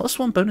gain a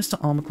 +1 bonus to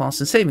armor class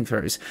and saving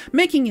throws,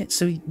 making it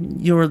so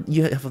you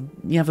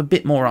have a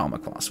bit more armor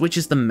class, which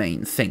is the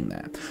main thing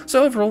there.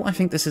 So overall, I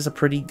think this is a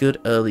pretty good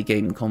early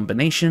game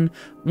combination.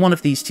 One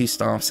of these two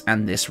staffs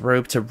and this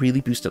robe to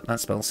really boost up that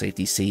spell save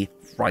DC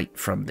right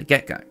from the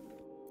get-go.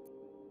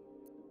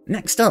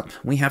 Next up,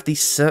 we have the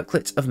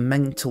Circlet of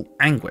Mental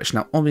Anguish.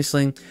 Now,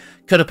 obviously,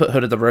 could have put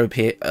Hood of the Robe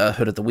here,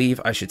 Hood of the Weave,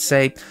 I should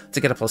say,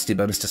 to get a +2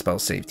 bonus to spell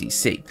save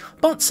DC.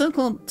 But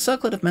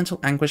Circlet of Mental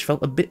Anguish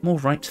felt a bit more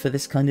right for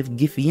this kind of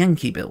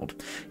Githyanki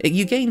build.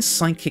 You gain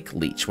Psychic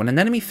Leech. When an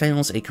enemy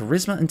fails a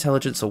Charisma,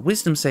 Intelligence, or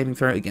Wisdom saving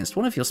throw against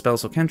one of your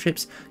spells or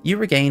cantrips, you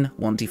regain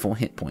 1d4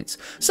 hit points.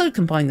 So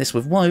combine this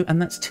with Woe,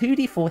 and that's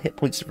 2d4 hit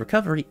points of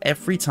recovery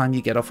every time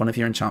you get off one of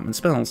your enchantment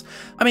spells.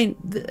 I mean,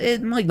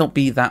 it might not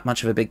be that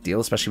much of a big deal,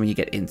 especially when you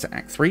get into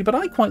Act 3, but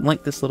I quite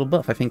like this little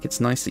buff. I think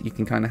it's nice that you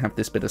can kind of have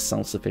this bit of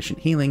self-sufficient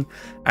healing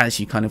as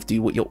you kind of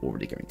do what you're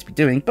already going to be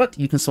doing, but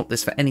you can swap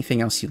this for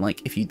anything else you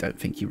like if you don't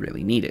think you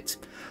really need it.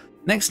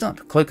 Next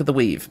up, Cloak of the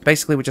Weave.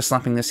 Basically, we're just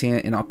slapping this here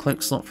in our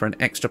cloak slot for an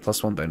extra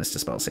 +1 bonus to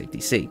spell save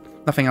DC.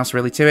 Nothing else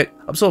really to it.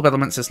 Absorb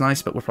Elements is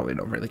nice, but we're probably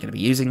not really going to be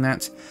using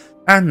that.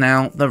 And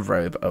now, the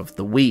Robe of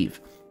the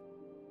Weave.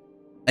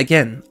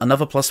 Again,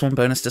 another +1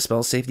 bonus to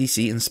spell save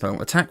DC and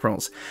spell attack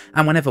rolls,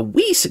 and whenever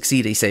we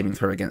succeed a saving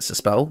throw against a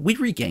spell, we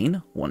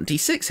regain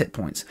 1d6 hit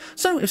points.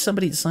 So if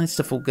somebody decides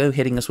to forego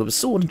hitting us with a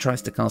sword and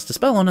tries to cast a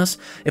spell on us,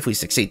 if we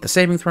succeed the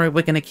saving throw,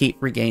 we're going to keep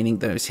regaining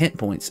those hit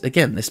points.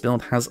 Again, this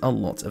build has a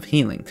lot of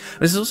healing.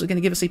 This is also going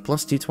to give us a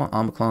 +2 to our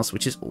armor class,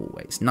 which is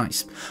always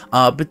nice.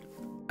 But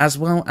as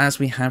well as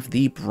we have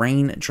the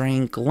Brain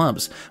Drain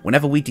Gloves.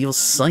 Whenever we deal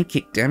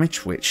psychic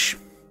damage, which,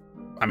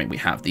 I mean, we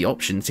have the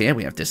options here.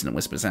 We have Dissonant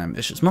Whispers and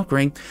Vicious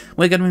Mockery.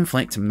 We're going to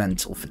inflict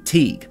Mental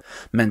Fatigue.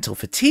 Mental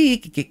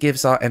Fatigue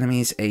gives our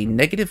enemies a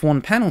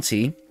 -1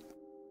 penalty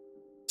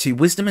 2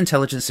 Wisdom,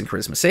 Intelligence, and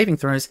Charisma saving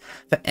throws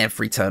for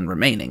every turn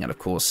remaining, and of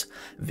course,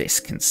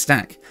 this can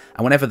stack.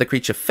 And whenever the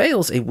creature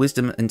fails a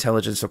Wisdom,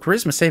 Intelligence, or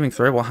Charisma saving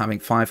throw while having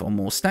 5 or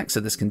more stacks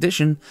of this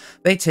condition,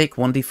 they take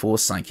 1d4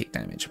 psychic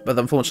damage, but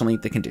unfortunately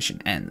the condition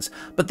ends.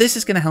 But this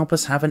is going to help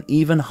us have an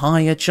even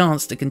higher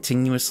chance to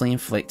continuously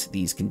inflict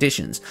these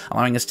conditions,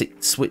 allowing us to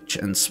switch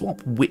and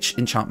swap which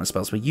enchantment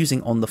spells we're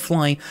using on the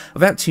fly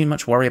without too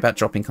much worry about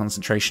dropping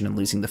concentration and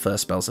losing the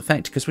first spell's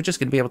effect, because we're just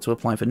going to be able to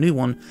apply the new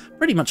one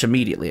pretty much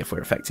immediately if we're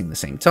affecting the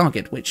same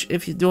target, which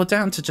if you're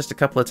down to just a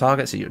couple of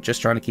targets and you're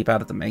just trying to keep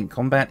out of the main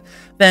combat,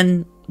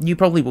 then you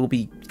probably will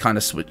be kind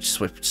of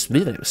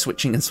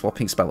switching and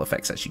swapping spell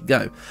effects as you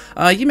go.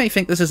 You may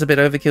think this is a bit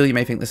overkill, you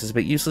may think this is a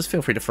bit useless,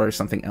 feel free to throw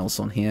something else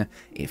on here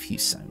if you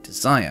so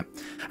desire.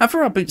 And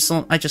for our boot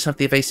slot, I just have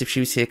the evasive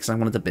shoes here because I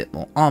wanted a bit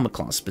more armor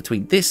class.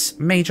 Between this,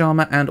 mage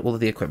armor, and all of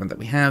the equipment that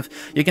we have,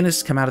 you're going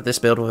to come out of this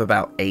build with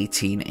about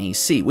 18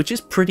 AC, which is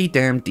pretty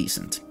damn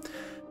decent.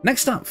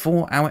 Next up,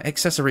 for our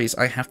accessories,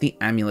 I have the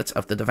Amulet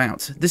of the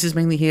Devout. This is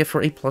mainly here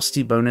for a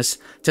 +2 bonus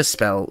to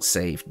spell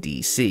save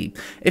DC.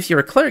 If you're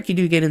a cleric, you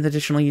do get an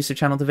additional use of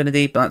Channel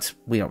Divinity, but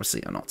we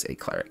obviously are not a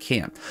cleric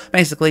here.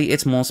 Basically,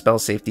 it's more spell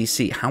save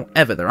DC.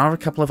 However, there are a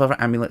couple of other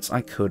amulets I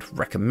could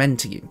recommend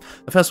to you.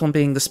 The first one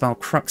being the Spell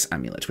Crux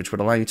Amulet, which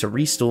would allow you to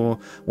restore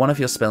one of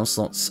your spell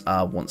slots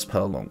once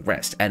per long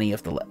rest, any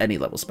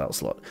level spell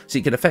slot. So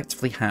you could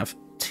effectively have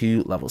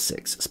 2 level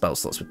 6 spell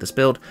slots with this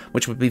build,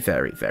 which would be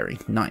very, very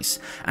nice.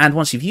 And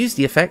once you've used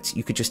the effect,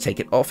 you could just take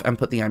it off and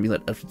put the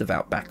Amulet of the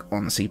Devout back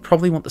on, so you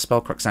probably want the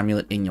Spellcrux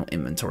Amulet in your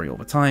inventory all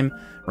the time,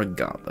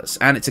 regardless.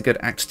 And it's a good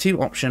Act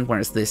 2 option,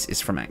 whereas this is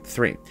from Act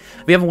 3.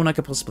 The other one I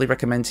could possibly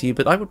recommend to you,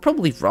 but I would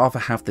probably rather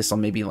have this on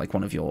maybe like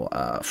one of your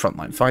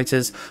frontline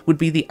fighters, would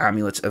be the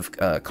Amulet of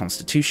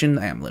Constitution,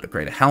 the Amulet of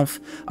Greater Health,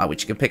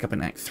 which you can pick up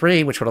in Act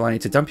 3, which would allow you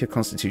to dump your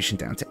Constitution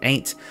down to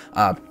 8,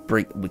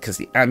 because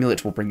the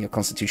Amulet will bring your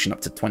Constitution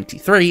up to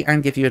 23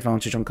 and give you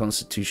advantage on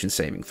Constitution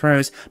saving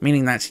throws,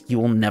 meaning that you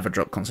will never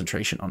drop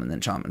concentration on an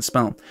enchantment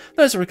spell.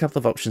 Those are a couple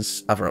of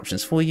other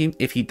options for you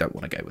if you don't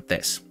want to go with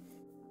this.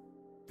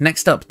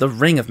 Next up, the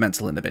Ring of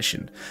Mental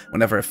Inhibition.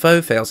 Whenever a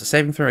foe fails a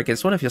saving throw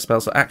against one of your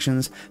spells or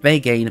actions, they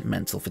gain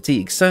mental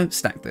fatigue. So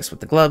stack this with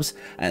the gloves,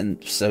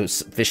 and so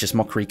Vicious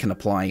Mockery can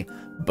apply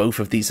both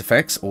of these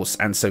effects,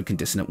 and so can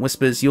Dissonant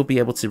Whispers. You'll be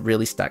able to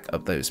really stack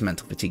up those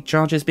mental fatigue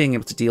charges, being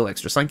able to deal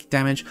extra psychic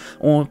damage,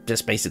 or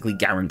just basically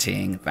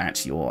guaranteeing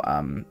that your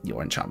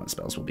enchantment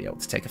spells will be able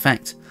to take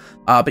effect.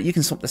 But you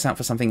can swap this out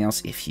for something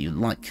else if you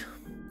like.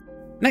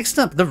 Next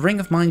up, the Ring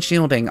of Mind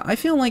Shielding. I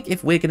feel like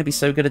if we're going to be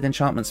so good at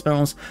enchantment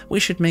spells,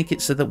 we should make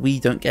it so that we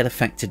don't get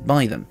affected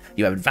by them.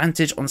 You have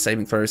advantage on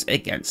saving throws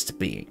against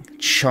being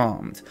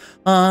charmed.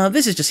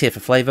 This is just here for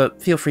flavour.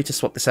 Feel free to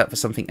swap this out for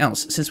something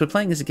else. Since we're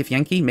playing as a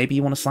Githyanki, maybe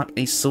you want to slap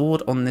a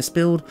sword on this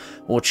build,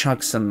 or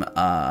chug some,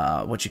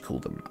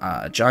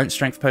 giant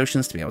strength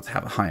potions to be able to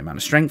have a high amount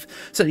of strength,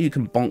 so that you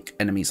can bonk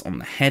enemies on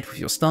the head with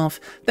your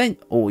staff,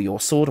 or your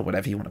sword, or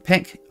whatever you want to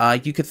pick.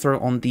 You could throw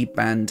on the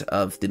Band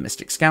of the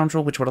Mystic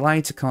Scoundrel, which would allow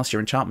you to cast your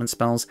enchantment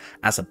spells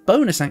as a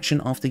bonus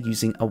action after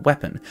using a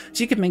weapon.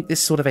 So you could make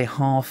this sort of a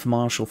half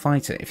martial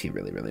fighter if you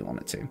really, really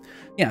wanted to.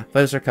 Yeah,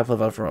 those are a couple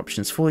of other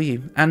options for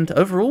you. And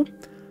overall,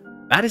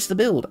 that is the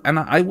build, and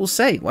I will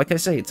say, like I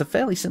say, it's a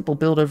fairly simple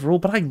build overall,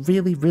 but I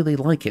really, really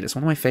like it. It's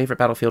one of my favourite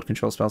battlefield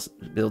control spells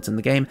builds in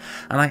the game,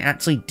 and I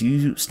actually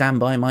do stand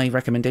by my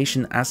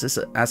recommendation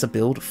as a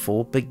build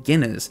for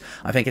beginners.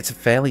 I think it's a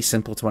fairly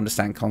simple to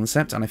understand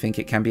concept, and I think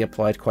it can be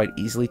applied quite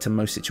easily to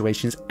most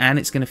situations, and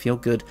it's going to feel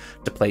good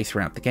to play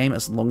throughout the game,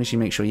 as long as you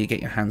make sure you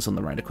get your hands on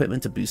the right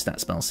equipment to boost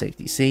that spell save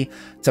DC,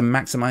 to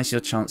maximise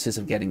your chances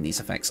of getting these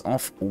effects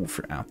off all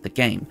throughout the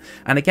game.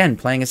 And again,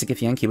 playing as a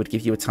Githyanki would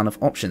give you a ton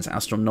of options.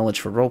 Astral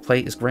Knowledge for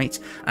roleplay is great,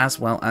 as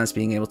well as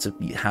being able to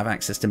have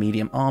access to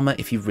medium armor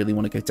if you really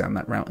want to go down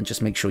that route and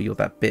just make sure you're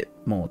that bit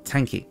more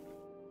tanky.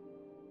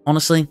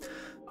 Honestly,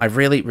 I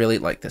really, really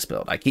like this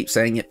build. I keep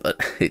saying it, but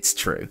it's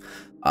true.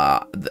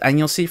 And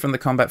you'll see from the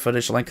combat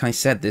footage, like I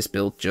said, this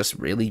build just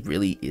really,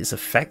 really is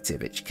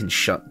effective. It can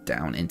shut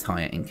down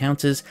entire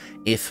encounters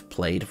if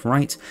played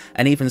right,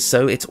 and even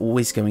so, it's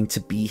always going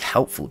to be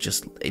helpful.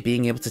 Just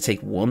being able to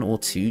take 1 or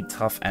 2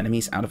 tough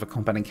enemies out of a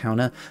combat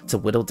encounter to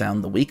whittle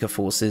down the weaker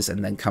forces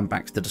and then come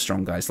back to the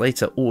strong guys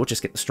later, or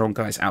just get the strong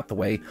guys out the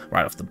way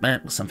right off the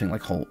bat with something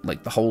like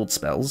the hold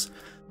spells.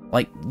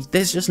 Like,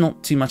 there's just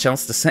not too much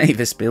else to say.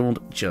 This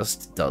build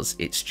just does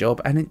its job,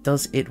 and it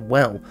does it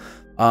well.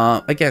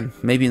 Again,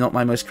 maybe not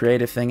my most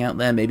creative thing out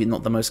there, maybe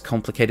not the most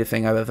complicated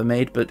thing I've ever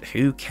made, but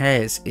who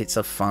cares? It's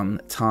a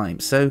fun time.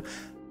 So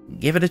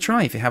give it a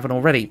try if you haven't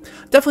already.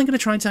 Definitely going to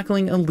try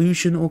tackling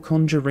Illusion or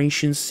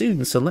Conjuration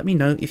soon, so let me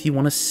know if you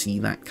want to see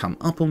that come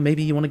up, or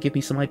maybe you want to give me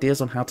some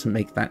ideas on how to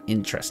make that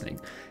interesting.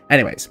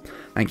 Anyways,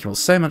 thank you all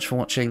so much for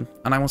watching,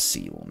 and I will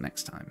see you all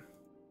next time.